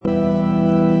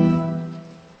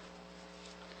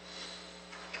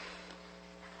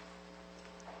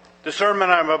The sermon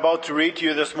I'm about to read to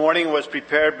you this morning was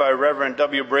prepared by Reverend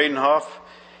W. Bradenhoff,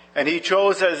 and he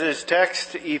chose as his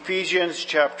text Ephesians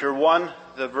chapter 1,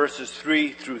 the verses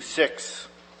 3 through 6.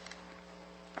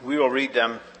 We will read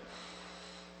them.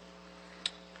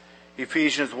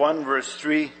 Ephesians 1, verse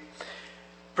 3.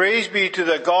 Praise be to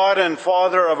the God and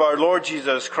Father of our Lord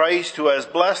Jesus Christ, who has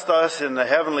blessed us in the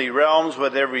heavenly realms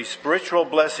with every spiritual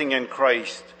blessing in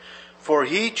Christ. For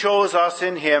he chose us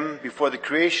in him before the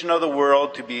creation of the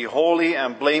world to be holy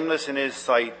and blameless in his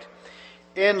sight.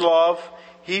 In love,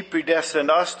 he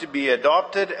predestined us to be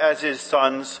adopted as his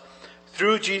sons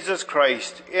through Jesus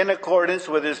Christ, in accordance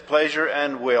with his pleasure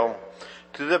and will,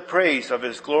 to the praise of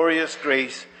his glorious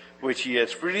grace, which he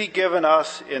has freely given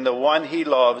us in the one he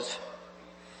loves.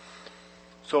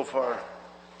 So far.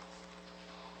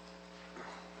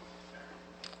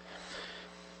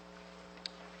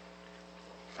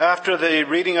 After the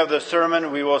reading of the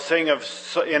sermon, we will sing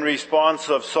in response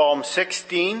of Psalm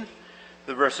 16,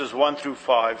 the verses 1 through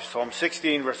 5. Psalm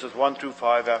 16, verses 1 through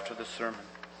 5 after the sermon.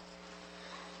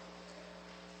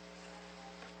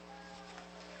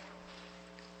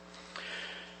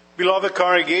 Beloved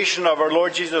congregation of our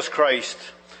Lord Jesus Christ,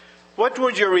 what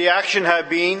would your reaction have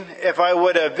been if I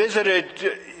would have visited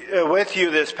with you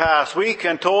this past week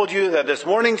and told you that this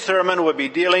morning's sermon would be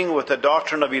dealing with the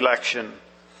doctrine of election?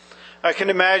 I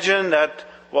can imagine that,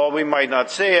 while we might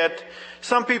not say it,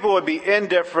 some people would be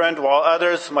indifferent while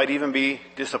others might even be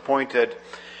disappointed.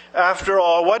 After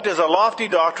all, what does a lofty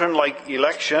doctrine like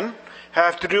election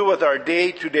have to do with our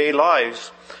day-to-day lives?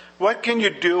 What can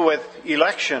you do with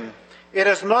election? It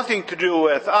has nothing to do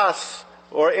with us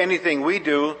or anything we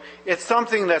do. It's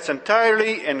something that's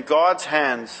entirely in God's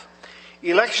hands.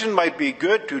 Election might be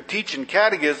good to teach in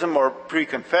catechism or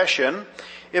pre-confession.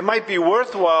 It might be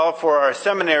worthwhile for our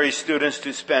seminary students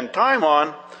to spend time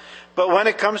on, but when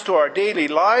it comes to our daily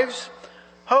lives,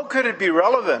 how could it be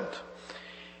relevant?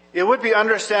 It would be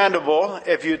understandable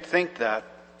if you'd think that.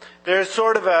 There's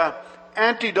sort of an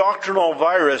anti-doctrinal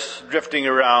virus drifting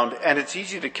around, and it's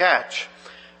easy to catch.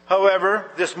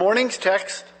 However, this morning's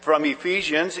text from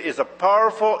Ephesians is a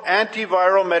powerful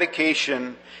antiviral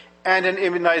medication and an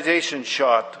immunization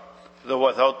shot, though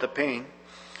without the pain.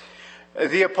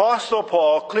 The Apostle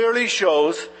Paul clearly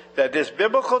shows that this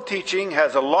biblical teaching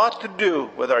has a lot to do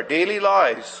with our daily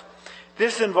lives.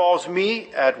 This involves me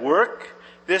at work.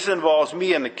 This involves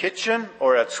me in the kitchen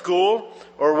or at school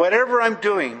or whatever I'm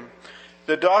doing.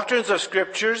 The doctrines of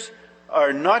Scriptures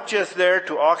are not just there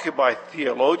to occupy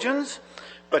theologians,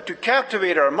 but to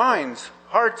captivate our minds,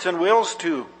 hearts, and wills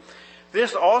too.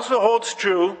 This also holds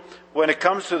true when it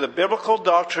comes to the biblical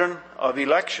doctrine of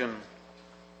election.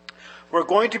 We're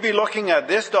going to be looking at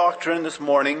this doctrine this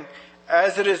morning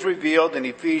as it is revealed in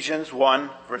Ephesians 1,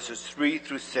 verses 3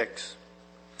 through 6.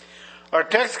 Our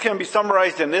text can be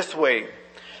summarized in this way.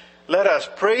 Let us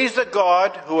praise the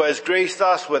God who has graced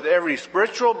us with every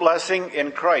spiritual blessing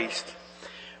in Christ.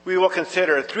 We will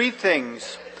consider three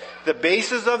things: the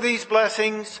basis of these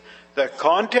blessings, the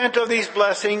content of these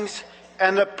blessings,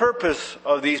 and the purpose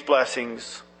of these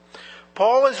blessings.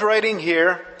 Paul is writing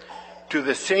here to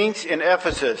the saints in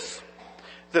Ephesus,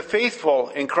 the faithful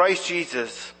in Christ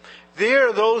Jesus. They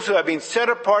are those who have been set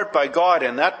apart by God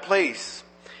in that place.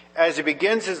 As he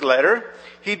begins his letter,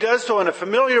 he does so in a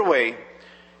familiar way.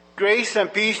 Grace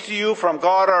and peace to you from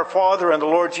God our Father and the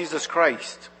Lord Jesus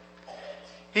Christ.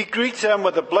 He greets them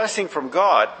with a blessing from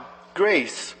God.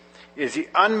 Grace is the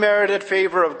unmerited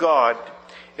favor of God.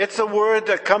 It's a word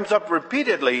that comes up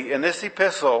repeatedly in this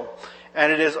epistle,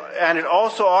 and it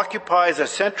also occupies a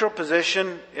central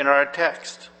position in our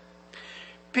text.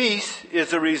 Peace is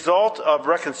the result of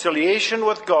reconciliation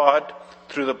with God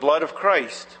through the blood of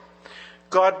Christ.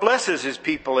 God blesses his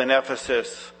people in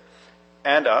Ephesus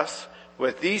and us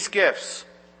with these gifts.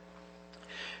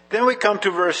 Then we come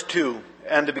to verse 2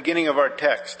 and the beginning of our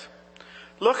text.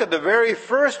 Look at the very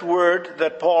first word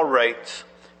that Paul writes,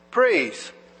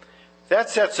 praise. That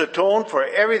sets the tone for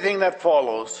everything that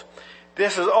follows.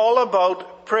 This is all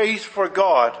about praise for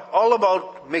God, all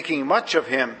about making much of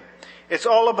him. It's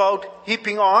all about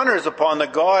heaping honors upon the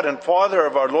God and Father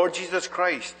of our Lord Jesus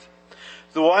Christ,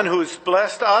 the one who's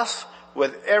blessed us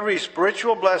with every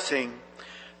spiritual blessing.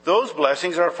 Those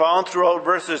blessings are found throughout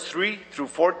verses 3 through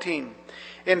 14.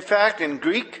 In fact, in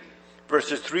Greek,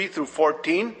 verses 3 through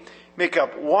 14 make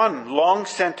up one long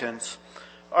sentence.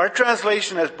 Our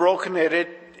translation has broken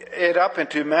it up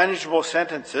into manageable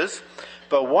sentences,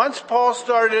 but once Paul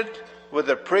started with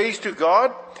a praise to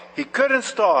God, he couldn't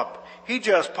stop. He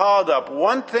just piled up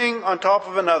one thing on top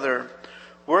of another.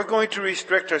 We're going to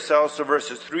restrict ourselves to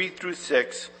verses 3 through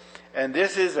 6, and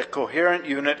this is a coherent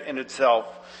unit in itself.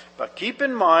 But keep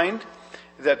in mind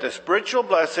that the spiritual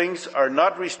blessings are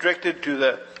not restricted to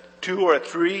the 2 or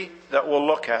 3 that we'll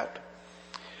look at.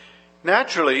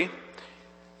 Naturally,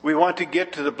 we want to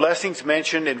get to the blessings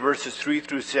mentioned in verses 3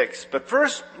 through 6. But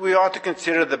first, we ought to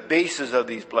consider the basis of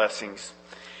these blessings.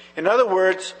 In other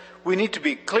words, we need to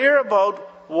be clear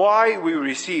about why we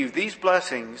receive these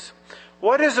blessings.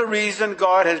 What is the reason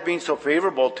God has been so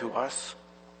favorable to us?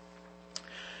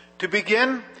 To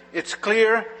begin, it's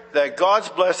clear that God's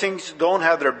blessings don't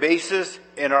have their basis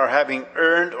in our having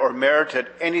earned or merited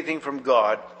anything from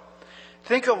God.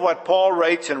 Think of what Paul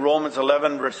writes in Romans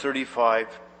 11, verse 35,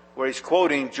 where he's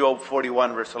quoting Job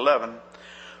 41, verse 11.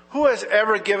 Who has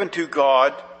ever given to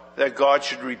God that God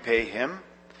should repay him?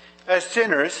 As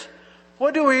sinners,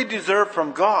 what do we deserve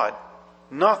from God?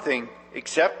 Nothing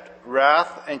except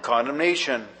wrath and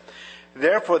condemnation.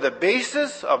 Therefore, the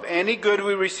basis of any good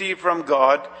we receive from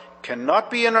God cannot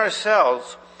be in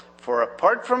ourselves, for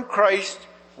apart from Christ,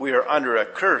 we are under a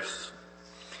curse.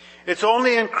 It's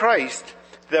only in Christ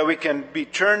that we can be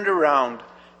turned around.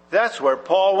 That's where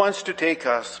Paul wants to take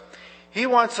us. He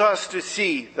wants us to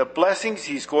see the blessings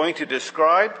he's going to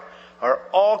describe are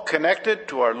all connected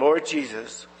to our Lord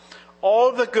Jesus.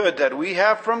 All the good that we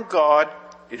have from God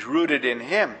is rooted in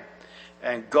him,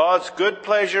 and God's good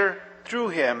pleasure through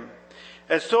him.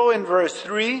 And so in verse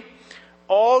 3,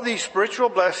 all these spiritual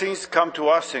blessings come to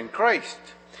us in Christ.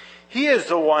 He is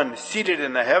the one seated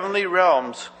in the heavenly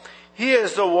realms. He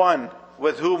is the one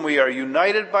with whom we are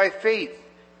united by faith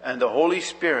and the Holy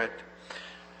Spirit.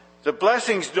 The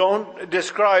blessings don't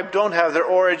have their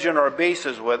origin or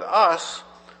basis with us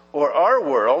or our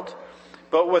world,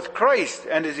 but with Christ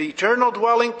and his eternal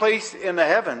dwelling place in the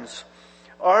heavens.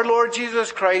 Our Lord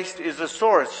Jesus Christ is the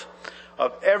source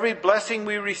of every blessing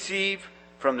we receive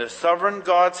from the sovereign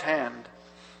God's hand.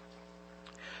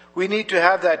 We need to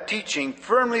have that teaching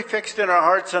firmly fixed in our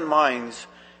hearts and minds.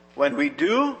 When we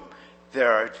do,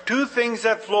 there are 2 things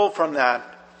that flow from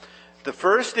that. The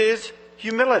first is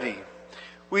humility.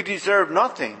 We deserve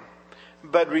nothing,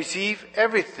 but receive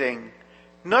everything.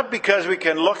 Not because we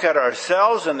can look at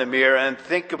ourselves in the mirror and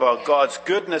think about God's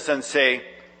goodness and say,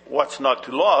 what's not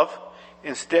to love?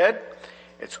 Instead,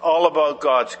 it's all about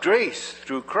God's grace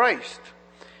through Christ.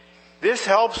 This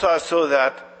helps us so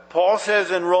that Paul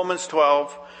says in Romans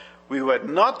 12, we would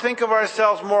not think of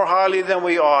ourselves more highly than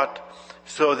we ought,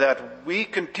 so that we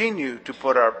continue to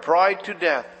put our pride to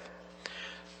death.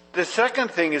 The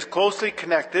second thing is closely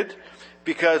connected,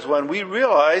 because when we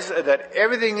realize that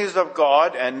everything is of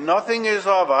God and nothing is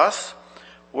of us,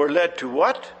 we're led to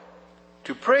what?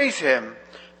 To praise him,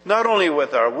 not only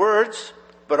with our words,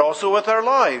 but also with our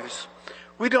lives.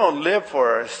 We don't live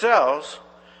for ourselves,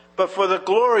 but for the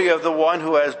glory of the one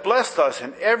who has blessed us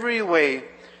in every way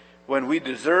when we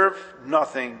deserve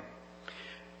nothing.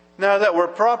 Now that we're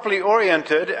properly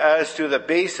oriented as to the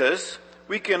basis,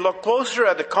 we can look closer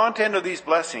at the content of these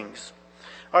blessings.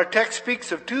 Our text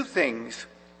speaks of 2 things,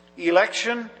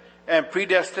 election and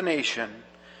predestination.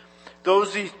 Though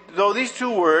these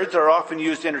 2 words are often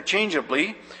used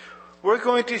interchangeably, we're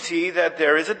going to see that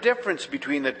there is a difference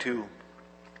between the 2.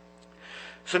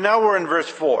 So now we're in verse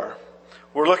 4.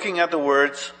 We're looking at the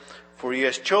words, for he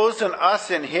has chosen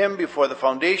us in him before the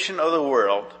foundation of the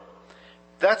world.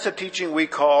 That's a teaching we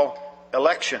call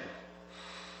election.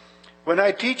 When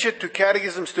I teach it to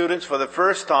catechism students for the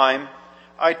first time,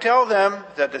 I tell them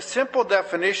that the simple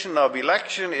definition of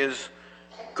election is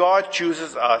God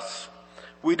chooses us.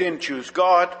 We didn't choose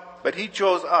God, but he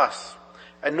chose us.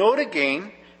 And note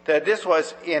again that this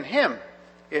was in him,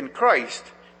 in Christ,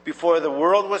 before the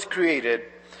world was created.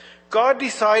 God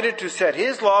decided to set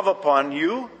his love upon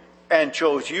you and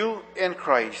chose you in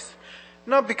Christ.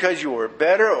 Not because you were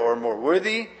better or more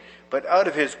worthy, but out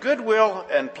of his goodwill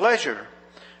and pleasure.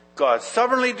 God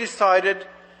sovereignly decided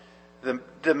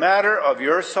the matter of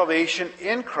your salvation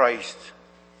in Christ.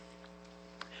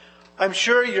 I'm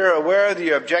sure you're aware of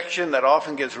the objection that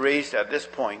often gets raised at this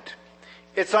point.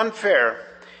 It's unfair.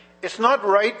 It's not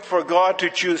right for God to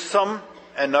choose some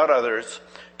and not others.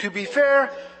 To be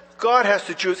fair, God has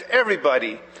to choose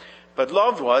everybody. But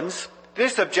loved ones,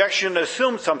 this objection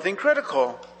assumes something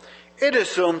critical. It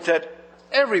assumes that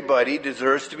everybody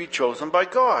deserves to be chosen by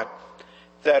God.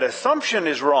 That assumption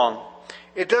is wrong.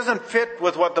 It doesn't fit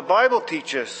with what the Bible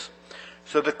teaches.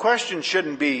 So the question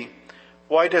shouldn't be,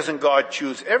 why doesn't God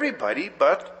choose everybody?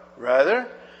 But rather,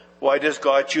 why does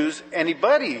God choose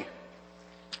anybody?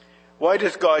 Why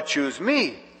does God choose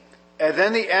me? And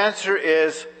then the answer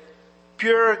is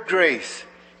pure grace.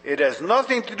 It has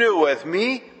nothing to do with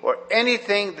me or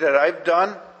anything that I've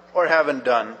done or haven't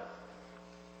done.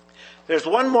 There's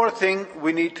one more thing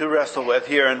we need to wrestle with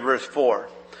here in verse 4.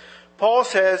 Paul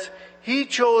says, He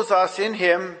chose us in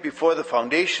him before the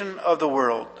foundation of the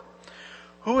world.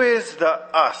 Who is the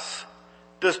us?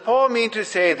 Does Paul mean to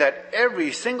say that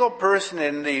every single person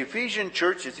in the Ephesian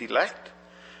church is elect,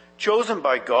 chosen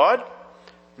by God?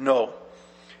 No.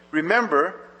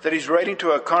 Remember that he's writing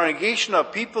to a congregation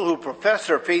of people who profess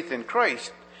their faith in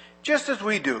Christ, just as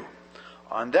we do.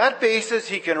 On that basis,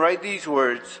 he can write these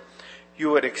words.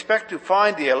 You would expect to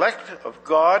find the elect of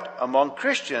God among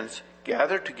Christians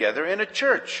gathered together in a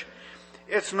church.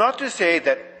 It's not to say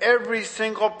that every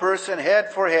single person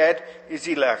head for head is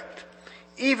elect.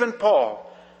 Even Paul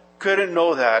couldn't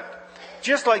know that,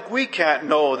 just like we can't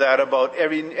know that about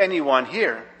anyone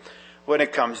here. When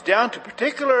it comes down to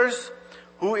particulars,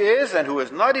 who is and who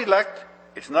is not elect,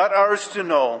 it's not ours to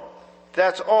know.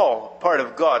 That's all part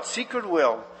of God's secret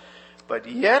will. But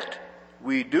yet,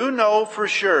 we do know for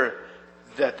sure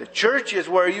that the church is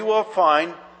where you will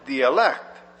find the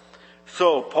elect.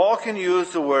 So Paul can use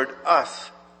the word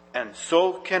us, and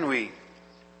so can we.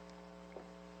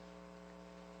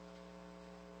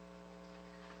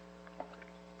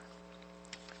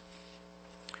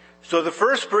 So the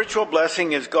first spiritual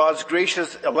blessing is God's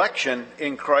gracious election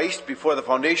in Christ before the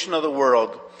foundation of the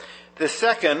world. The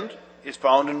second is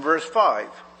found in verse 5.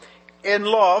 In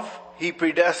love, he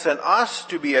predestined us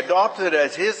to be adopted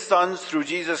as his sons through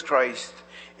Jesus Christ,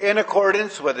 in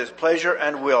accordance with his pleasure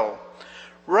and will.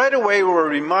 Right away, we're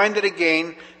reminded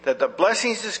again that the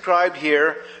blessings described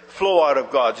here flow out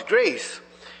of God's grace.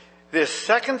 This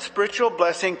second spiritual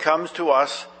blessing comes to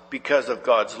us because of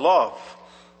God's love.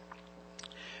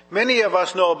 Many of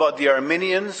us know about the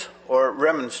Arminians or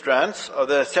Remonstrants of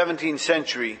the 17th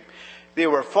century. They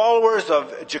were followers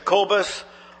of Jacobus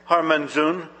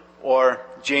Harmenzun, or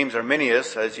James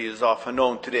Arminius, as he is often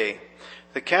known today.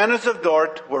 The Canons of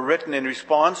Dort were written in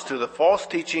response to the false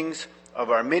teachings of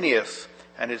Arminius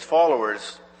and his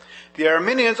followers. The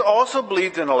Arminians also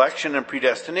believed in election and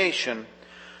predestination.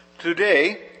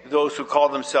 Today, those who call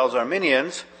themselves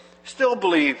Arminians still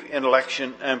believe in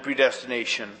election and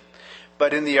predestination.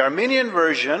 But in the Arminian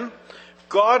version,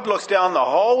 God looks down the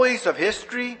hallways of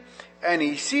history and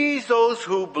he sees those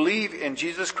who believe in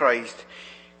Jesus Christ.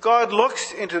 God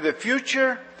looks into the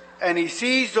future and he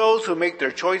sees those who make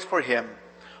their choice for him.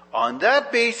 On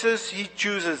that basis, he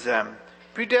chooses them,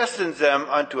 predestines them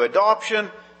unto adoption,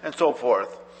 and so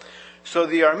forth. So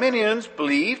the Arminians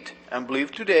believed, and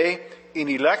believe today, in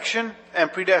election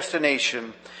and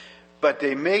predestination. But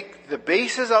they make the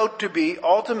basis out to be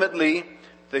ultimately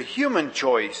the human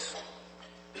choice.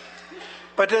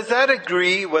 But does that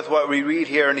agree with what we read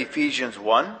here in Ephesians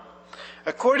 1?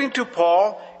 According to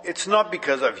Paul, it's not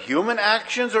because of human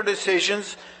actions or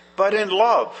decisions, but in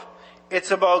love.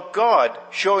 It's about God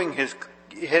showing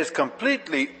his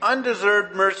completely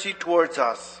undeserved mercy towards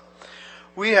us.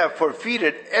 We have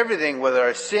forfeited everything with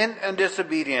our sin and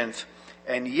disobedience,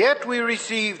 and yet we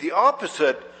receive the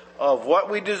opposite of what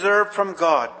we deserve from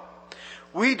God.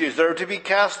 We deserve to be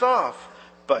cast off,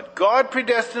 but God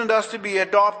predestined us to be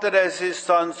adopted as his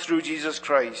sons through Jesus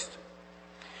Christ.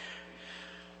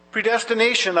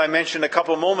 Predestination, I mentioned a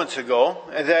couple moments ago,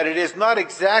 that it is not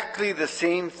exactly the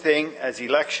same thing as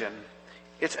election.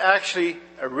 It's actually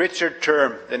a richer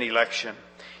term than election.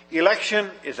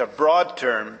 Election is a broad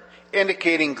term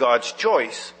indicating God's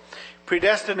choice.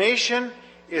 Predestination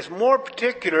is more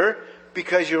particular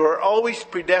because you are always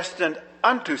predestined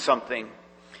unto something.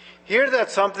 Here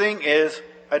that something is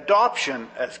adoption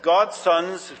as God's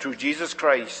sons through Jesus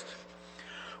Christ.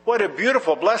 What a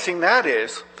beautiful blessing that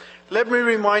is. Let me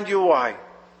remind you why.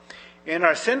 In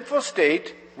our sinful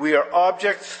state, we are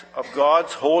objects of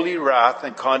God's holy wrath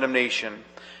and condemnation.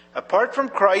 Apart from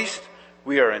Christ,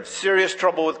 we are in serious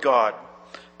trouble with God.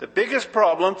 The biggest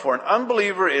problem for an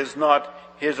unbeliever is not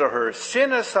his or her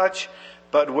sin as such,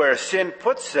 but where sin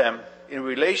puts them in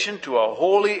relation to a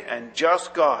holy and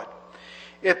just God.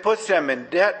 It puts them in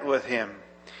debt with him.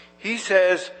 He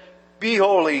says, be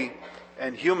holy,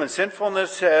 and human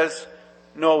sinfulness says,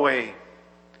 no way.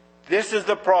 This is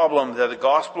the problem that the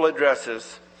gospel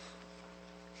addresses.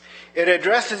 It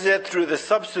addresses it through the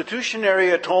substitutionary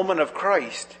atonement of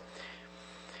Christ.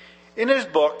 In his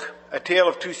book, A Tale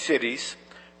of Two Cities,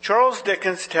 Charles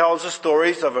Dickens tells the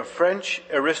stories of a French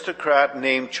aristocrat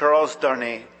named Charles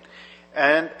Darnay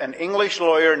and an English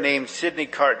lawyer named Sidney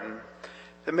Carton.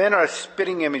 The men are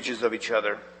spitting images of each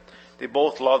other. They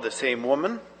both love the same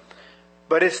woman,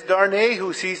 but it's Darnay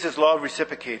who sees his love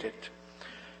reciprocated.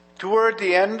 Toward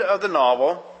the end of the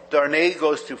novel, Darnay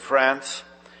goes to France.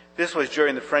 This was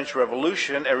during the French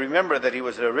Revolution, and remember that he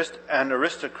was an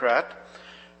aristocrat,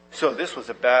 so this was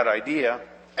a bad idea.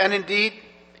 And indeed,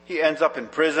 he ends up in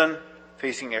prison,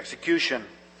 facing execution.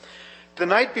 The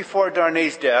night before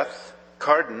Darnay's death,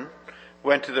 Carton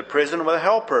went to the prison with a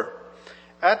helper.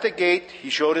 At the gate, he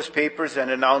showed his papers and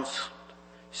announced,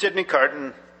 "Sidney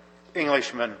Carton,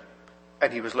 Englishman,"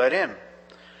 and he was let in.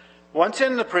 Once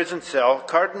in the prison cell,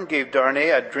 Carton gave Darnay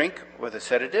a drink with a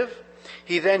sedative.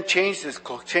 He then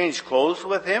changed clothes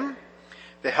with him.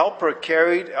 The helper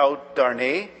carried out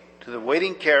Darnay to the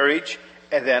waiting carriage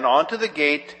and then onto the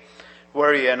gate,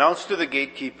 where he announced to the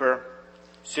gatekeeper,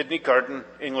 "Sidney Carton,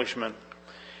 Englishman."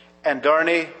 And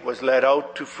Darnay was led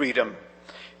out to freedom.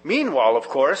 Meanwhile, of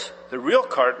course, the real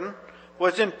Carton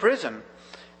was in prison,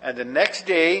 and the next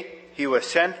day he was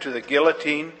sent to the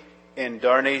guillotine in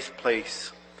Darnay's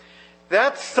place.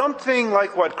 That's something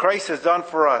like what Christ has done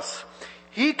for us.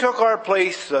 He took our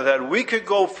place so that we could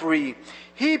go free.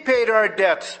 He paid our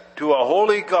debts to a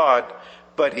holy God,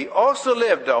 but he also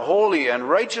lived a holy and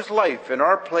righteous life in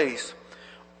our place.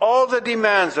 All the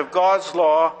demands of God's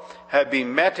law have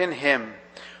been met in him.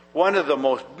 One of the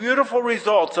most beautiful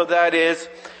results of that is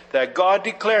that God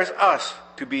declares us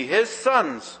to be his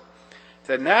sons.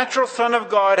 The natural Son of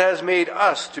God has made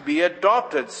us to be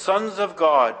adopted sons of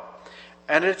God.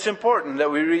 And it's important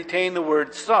that we retain the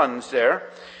word sons there,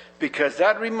 because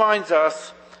that reminds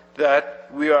us that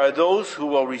we are those who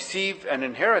will receive an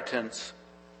inheritance.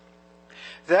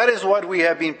 That is what we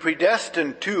have been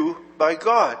predestined to by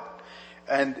God.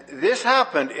 And this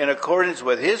happened in accordance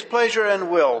with his pleasure and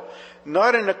will,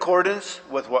 not in accordance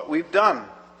with what we've done.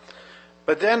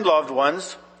 But then, loved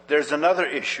ones, there's another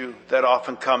issue that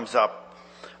often comes up.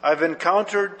 I've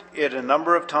encountered it a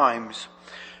number of times.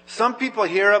 Some people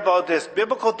hear about this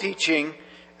biblical teaching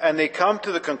and they come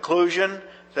to the conclusion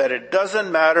that it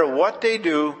doesn't matter what they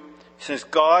do, since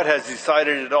God has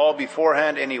decided it all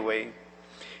beforehand anyway.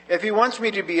 If he wants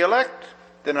me to be elect,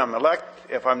 then I'm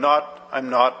elect. If I'm not, I'm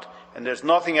not. And there's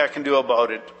nothing I can do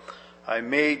about it. I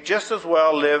may just as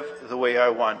well live the way I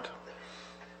want.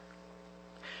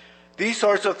 These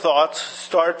sorts of thoughts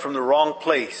start from the wrong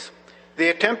place. They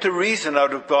attempt to reason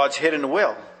out of God's hidden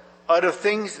will, out of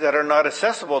things that are not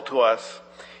accessible to us.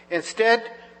 Instead,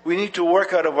 we need to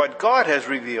work out of what God has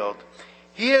revealed.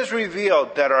 He has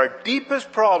revealed that our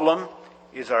deepest problem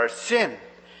is our sin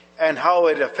and how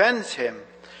it offends him.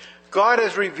 God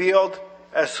has revealed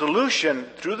a solution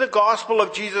through the gospel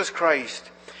of Jesus Christ.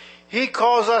 He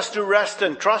calls us to rest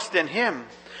and trust in him.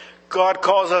 God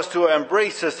calls us to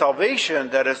embrace the salvation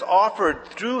that is offered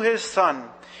through his Son.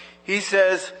 He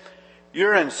says,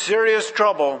 "You're in serious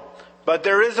trouble, but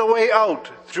there is a way out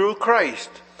through Christ.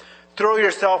 Throw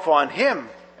yourself on him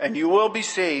and you will be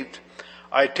saved.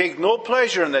 I take no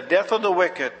pleasure in the death of the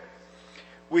wicked."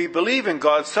 We believe in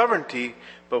God's sovereignty,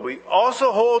 but we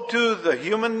also hold to the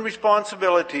human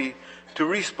responsibility to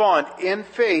respond in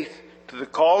faith to the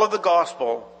call of the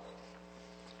gospel.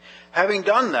 Having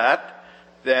done that,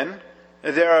 then,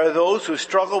 there are those who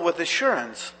struggle with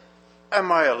assurance. Am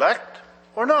I elect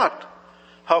or not?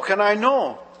 How can I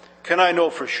know? Can I know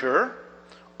for sure?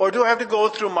 Or do I have to go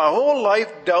through my whole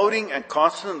life doubting and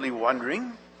constantly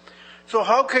wondering? So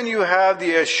how can you have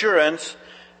the assurance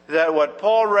that what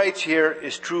Paul writes here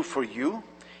is true for you?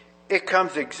 It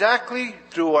comes exactly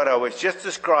through what I was just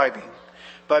describing.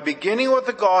 By beginning with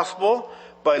the gospel,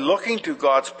 by looking to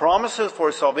God's promises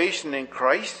for salvation in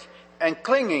Christ, and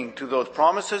clinging to those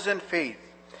promises in faith.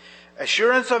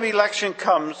 Assurance of election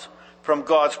comes from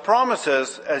God's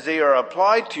promises as they are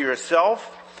applied to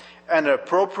yourself and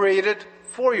appropriated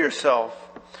for yourself.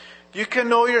 You can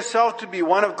know yourself to be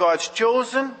one of God's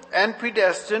chosen and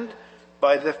predestined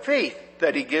by the faith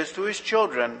that he gives to his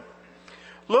children.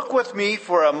 Look with me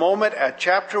for a moment at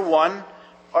chapter 1,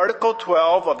 Article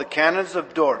 12 of the Canons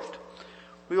of Dort.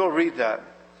 We will read that.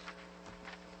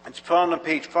 It's found on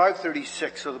page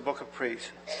 536 of the Book of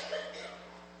Praise.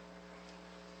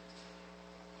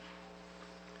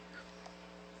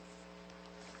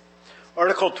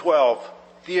 Article 12,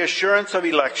 the assurance of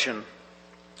election.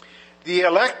 The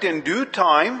elect in due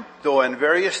time, though in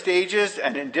various stages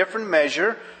and in different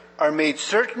measure, are made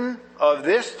certain of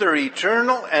this their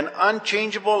eternal and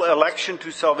unchangeable election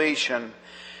to salvation.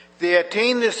 They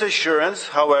attain this assurance,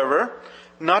 however,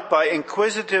 not by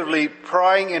inquisitively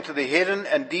prying into the hidden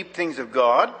and deep things of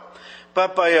God,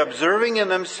 but by observing in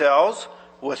themselves,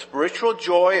 with spiritual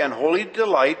joy and holy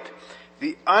delight,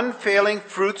 the unfailing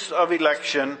fruits of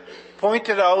election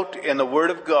pointed out in the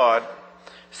Word of God,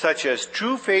 such as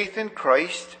true faith in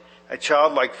Christ, a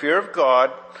childlike fear of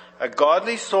God, a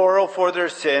godly sorrow for their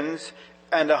sins,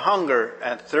 and a hunger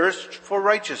and thirst for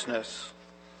righteousness.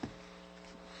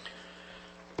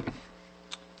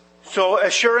 So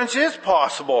assurance is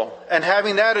possible, and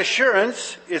having that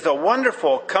assurance is a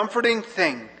wonderful, comforting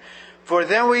thing. For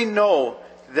then we know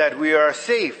that we are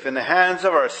safe in the hands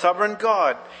of our sovereign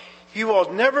God. He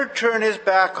will never turn his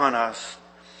back on us.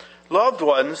 Loved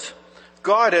ones,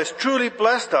 God has truly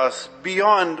blessed us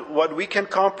beyond what we can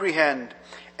comprehend,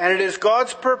 and it is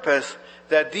God's purpose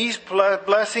that these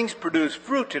blessings produce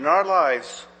fruit in our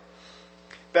lives.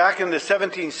 Back in the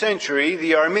 17th century,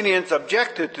 the Arminians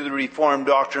objected to the Reformed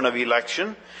doctrine of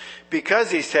election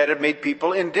because they said it made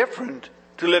people indifferent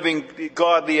to living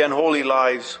godly and holy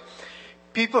lives.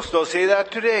 People still say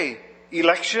that today.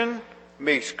 Election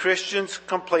makes Christians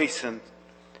complacent,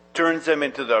 turns them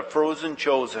into the frozen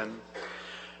chosen.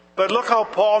 But look how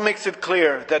Paul makes it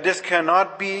clear that this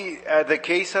cannot be the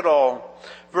case at all.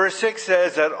 Verse 6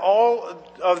 says that all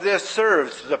of this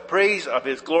serves the praise of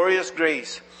his glorious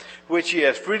grace, which he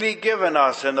has freely given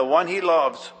us in the one he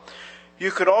loves.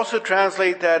 You could also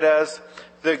translate that as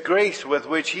the grace with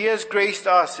which he has graced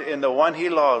us in the one he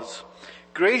loves.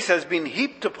 Grace has been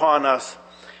heaped upon us.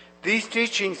 These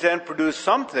teachings then produce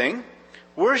something: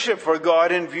 worship for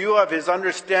God in view of his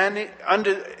understanding,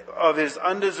 of his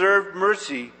undeserved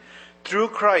mercy through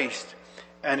Christ.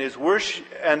 And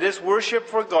this worship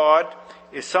for God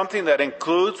is something that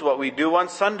includes what we do on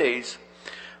Sundays.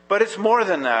 But it's more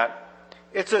than that.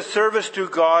 It's a service to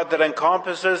God that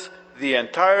encompasses the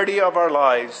entirety of our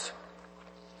lives.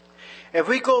 If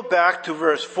we go back to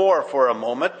verse 4 for a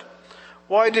moment,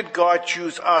 why did God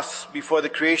choose us before the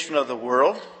creation of the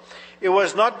world? It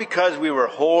was not because we were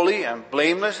holy and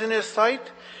blameless in his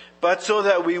sight, but so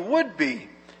that we would be.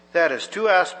 That is two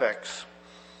aspects.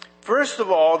 First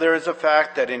of all, there is the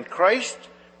fact that in Christ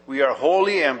we are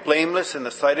holy and blameless in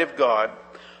the sight of God.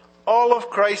 All of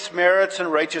Christ's merits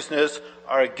and righteousness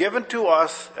are given to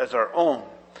us as our own.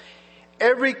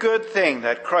 Every good thing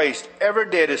that Christ ever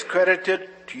did is credited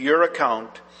to your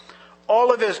account.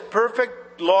 All of his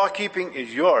perfect law-keeping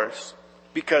is yours,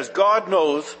 because God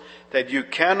knows that you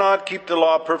cannot keep the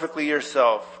law perfectly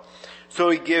yourself. So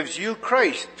he gives you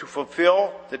Christ to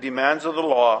fulfill the demands of the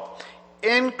law.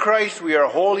 In Christ we are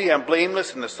holy and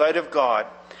blameless in the sight of God.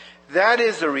 That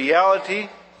is the reality,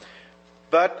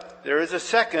 but there is a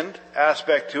second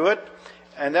aspect to it,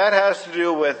 and that has to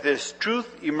do with this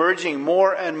truth emerging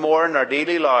more and more in our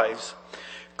daily lives.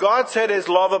 God set his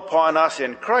love upon us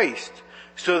in Christ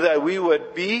so that we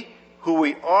would be who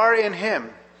we are in him,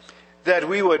 that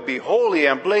we would be holy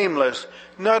and blameless,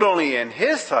 not only in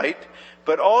his sight,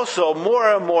 but also more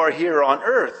and more here on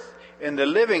earth, in the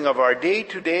living of our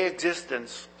day-to-day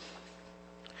existence.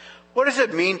 What does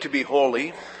it mean to be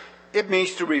holy? It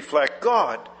means to reflect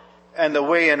God and the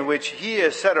way in which he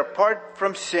is set apart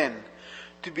from sin.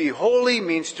 To be holy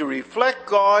means to reflect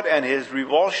God and his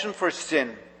revulsion for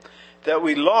sin, that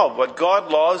we love what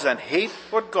God loves and hate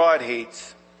what God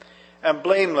hates. And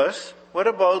blameless, what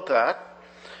about that?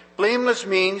 Blameless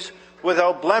means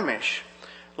without blemish,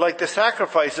 like the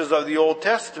sacrifices of the Old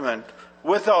Testament,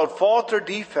 without fault or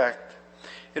defect.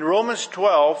 In Romans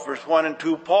 12, verse 1 and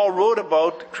 2, Paul wrote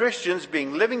about Christians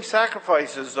being living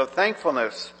sacrifices of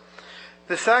thankfulness.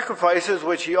 The sacrifices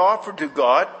which he offered to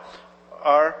God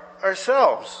are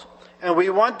ourselves, and we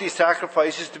want these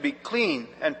sacrifices to be clean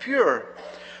and pure.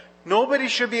 Nobody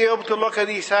should be able to look at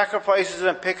these sacrifices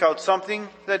and pick out something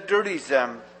that dirties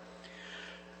them.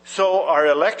 So our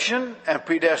election and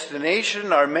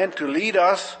predestination are meant to lead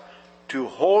us to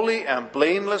holy and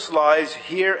blameless lives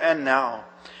here and now.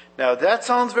 Now that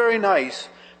sounds very nice,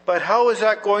 but how is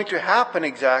that going to happen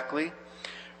exactly?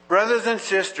 Brothers and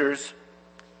sisters,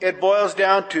 it boils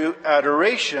down to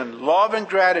adoration, love, and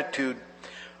gratitude.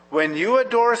 When you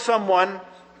adore someone,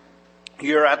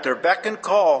 you're at their beck and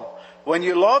call. When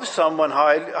you love someone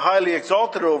highly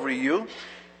exalted over you,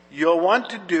 you'll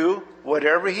want to do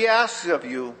whatever he asks of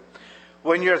you.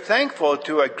 When you're thankful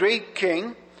to a great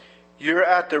king, you're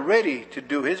at the ready to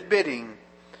do his bidding.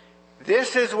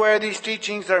 This is where these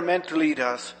teachings are meant to lead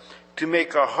us, to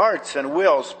make our hearts and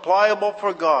wills pliable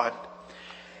for God.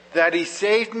 That he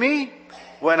saved me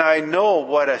when I know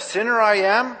what a sinner I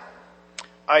am,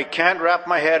 I can't wrap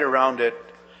my head around it.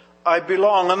 I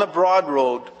belong on the broad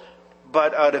road,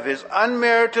 but out of his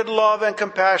unmerited love and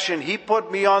compassion, he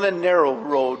put me on the narrow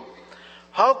road.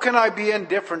 How can I be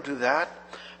indifferent to that?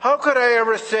 How could I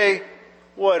ever say,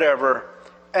 whatever,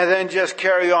 and then just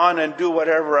carry on and do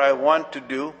whatever I want to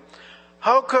do?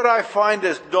 How could I find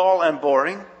this dull and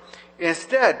boring?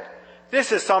 Instead,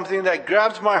 this is something that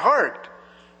grabs my heart.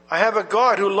 I have a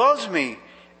God who loves me,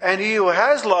 and he who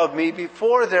has loved me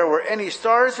before there were any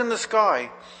stars in the sky.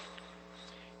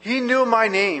 He knew my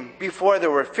name before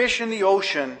there were fish in the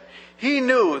ocean. He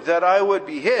knew that I would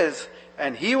be his,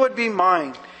 and he would be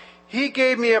mine. He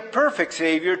gave me a perfect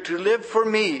Savior to live for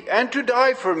me, and to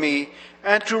die for me,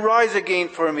 and to rise again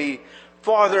for me.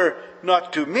 Father,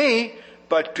 not to me,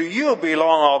 but to you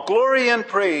belong all glory and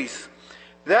praise.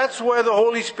 That's where the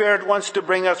Holy Spirit wants to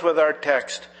bring us with our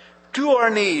text. To our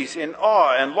knees in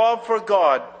awe and love for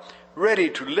God, ready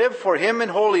to live for Him in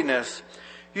holiness.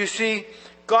 You see,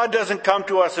 God doesn't come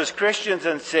to us as Christians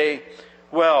and say,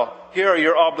 well, here are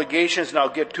your obligations, now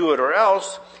get to it or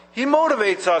else. He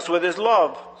motivates us with His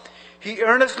love. He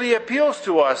earnestly appeals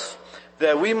to us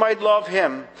that we might love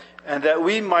Him and that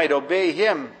we might obey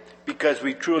Him because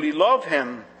we truly love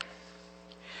Him.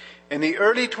 In the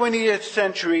early 20th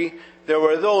century, there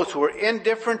were those who were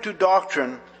indifferent to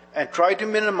doctrine and tried to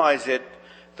minimize it.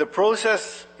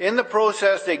 In the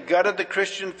process, they gutted the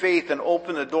Christian faith and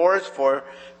opened the doors for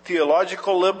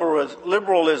theological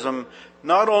liberalism,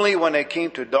 not only when it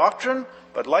came to doctrine,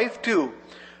 but life too.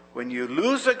 When you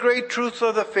lose the great truths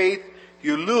of the faith,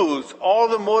 you lose all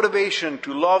the motivation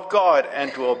to love God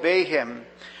and to obey Him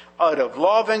out of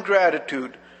love and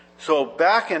gratitude. So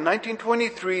back in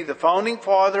 1923, the founding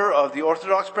father of the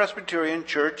Orthodox Presbyterian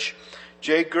Church,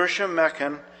 J. Gershom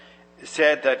Machen,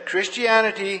 said that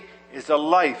Christianity is a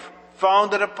life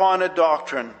founded upon a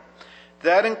doctrine.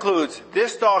 That includes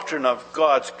this doctrine of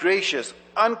God's gracious,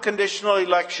 unconditional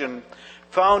election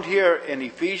found here in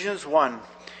Ephesians 1.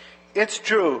 It's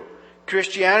true,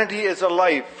 Christianity is a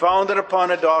life founded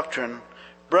upon a doctrine.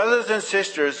 Brothers and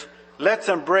sisters, let's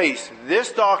embrace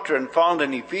this doctrine found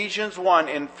in Ephesians 1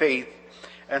 in faith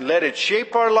and let it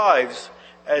shape our lives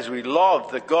as we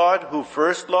love the God who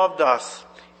first loved us,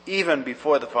 even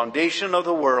before the foundation of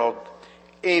the world.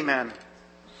 Amen.